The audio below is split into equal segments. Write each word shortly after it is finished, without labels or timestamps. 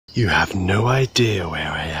You have no idea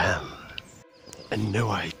where I am, and no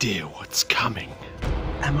idea what's coming.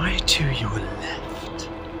 Am I to your left,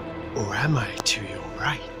 or am I to your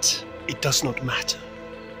right? It does not matter,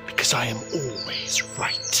 because I am always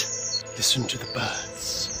right. Listen to the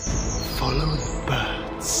birds. Follow the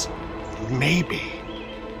birds, and maybe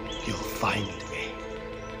you'll find me.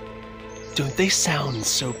 Don't they sound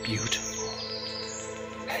so beautiful?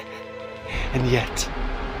 And yet,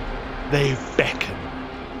 they beckon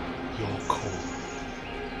your call.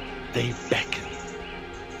 They beckon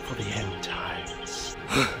for the end times.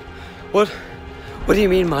 What do you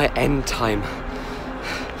mean, my end time?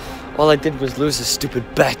 All I did was lose a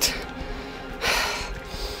stupid bet.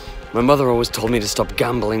 My mother always told me to stop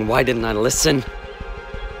gambling. Why didn't I listen?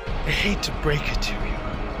 I hate to break it to you,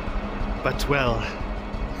 but well,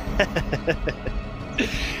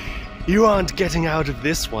 you aren't getting out of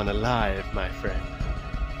this one alive, my friend.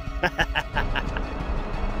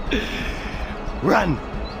 Run!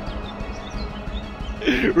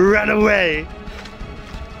 Run away!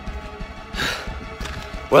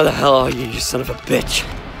 Where the hell are you, you son of a bitch?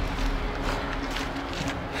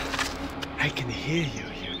 I can hear you,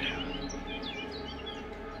 you know.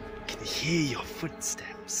 I can hear your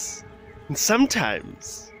footsteps. And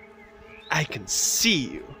sometimes, I can see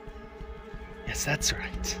you. Yes, that's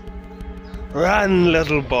right. Run,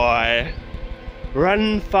 little boy.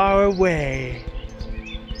 Run far away.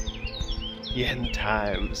 The end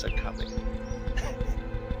times are coming.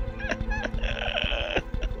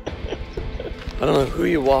 I don't know who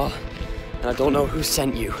you are, and I don't know who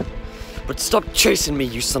sent you. But stop chasing me,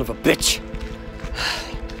 you son of a bitch.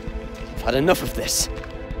 I've had enough of this.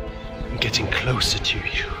 I'm getting closer to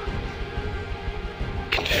you. I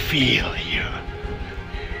can feel you.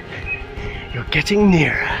 You're getting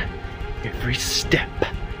nearer. Every step,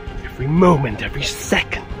 every moment, every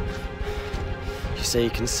second. You say you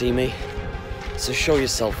can see me? So show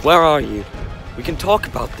yourself. Where are you? We can talk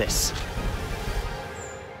about this.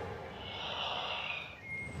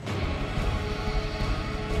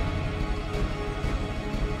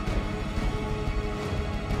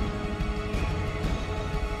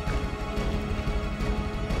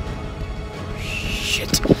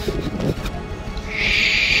 Shit. What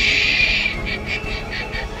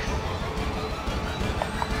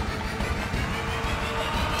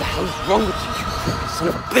the hell is wrong with you, you son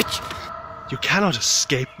of a bitch? You cannot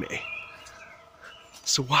escape me.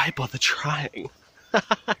 So why bother trying?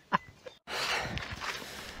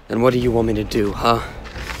 Then what do you want me to do, huh?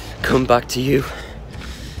 Come back to you?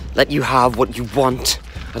 Let you have what you want?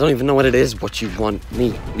 I don't even know what it is, what you want.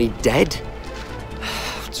 Me dead?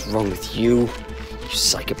 What's wrong with you? You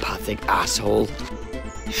psychopathic asshole.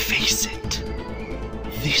 Face it.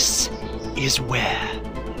 This is where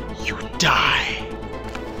you die.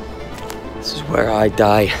 This is where I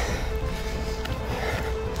die.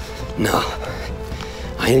 No,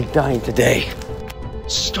 I ain't dying today.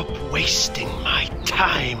 Stop wasting my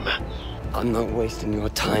time. I'm not wasting your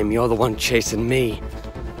time. You're the one chasing me.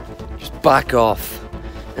 Just back off,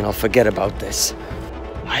 and I'll forget about this.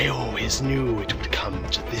 I always knew it would come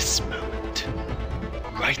to this moment.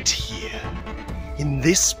 Right here. In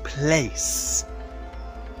this place.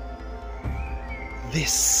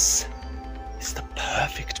 This is the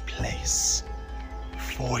perfect place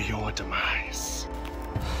for your demise.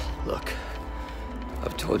 Look,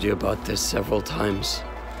 I've told you about this several times.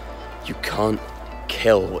 You can't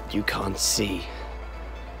kill what you can't see.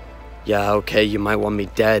 Yeah, okay, you might want me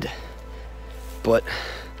dead. But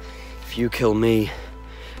if you kill me,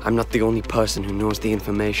 I'm not the only person who knows the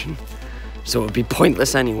information. So it would be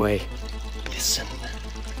pointless anyway. Listen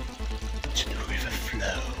to the river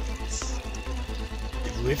flows.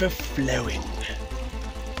 The river flowing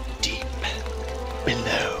deep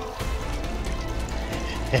below.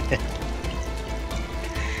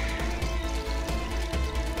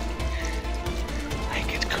 I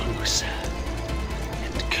get closer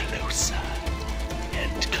and closer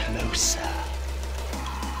and closer.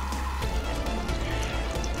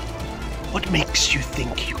 What makes you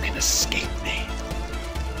think you can escape me?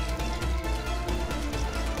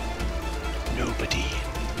 Nobody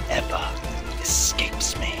ever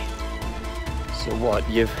escapes me. So what,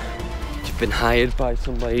 you've been hired by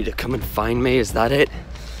somebody to come and find me, is that it?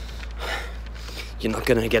 You're not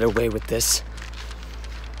gonna get away with this.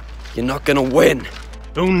 You're not gonna win.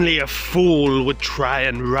 Only a fool would try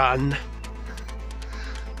and run.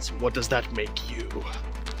 So what does that make you?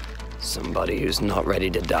 Somebody who's not ready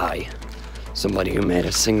to die. Somebody who made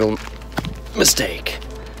a single mistake.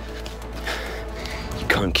 You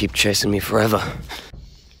can't keep chasing me forever.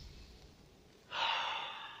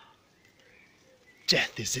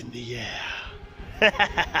 Death is in the air.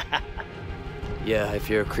 Yeah, if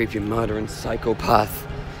you're a creepy murdering psychopath,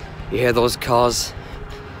 you hear those cars?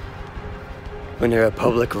 When you're a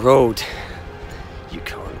public road, you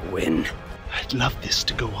can't win. I'd love this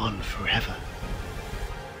to go on forever.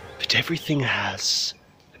 But everything has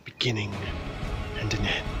a beginning and an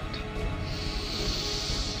end.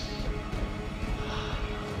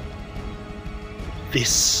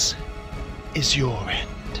 This is your end.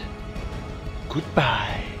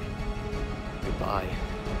 Goodbye. Goodbye.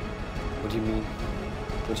 What do you mean?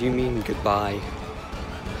 What do you mean, goodbye?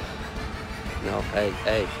 No,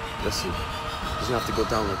 hey, listen. It doesn't have to go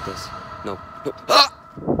down like this. No. Ah!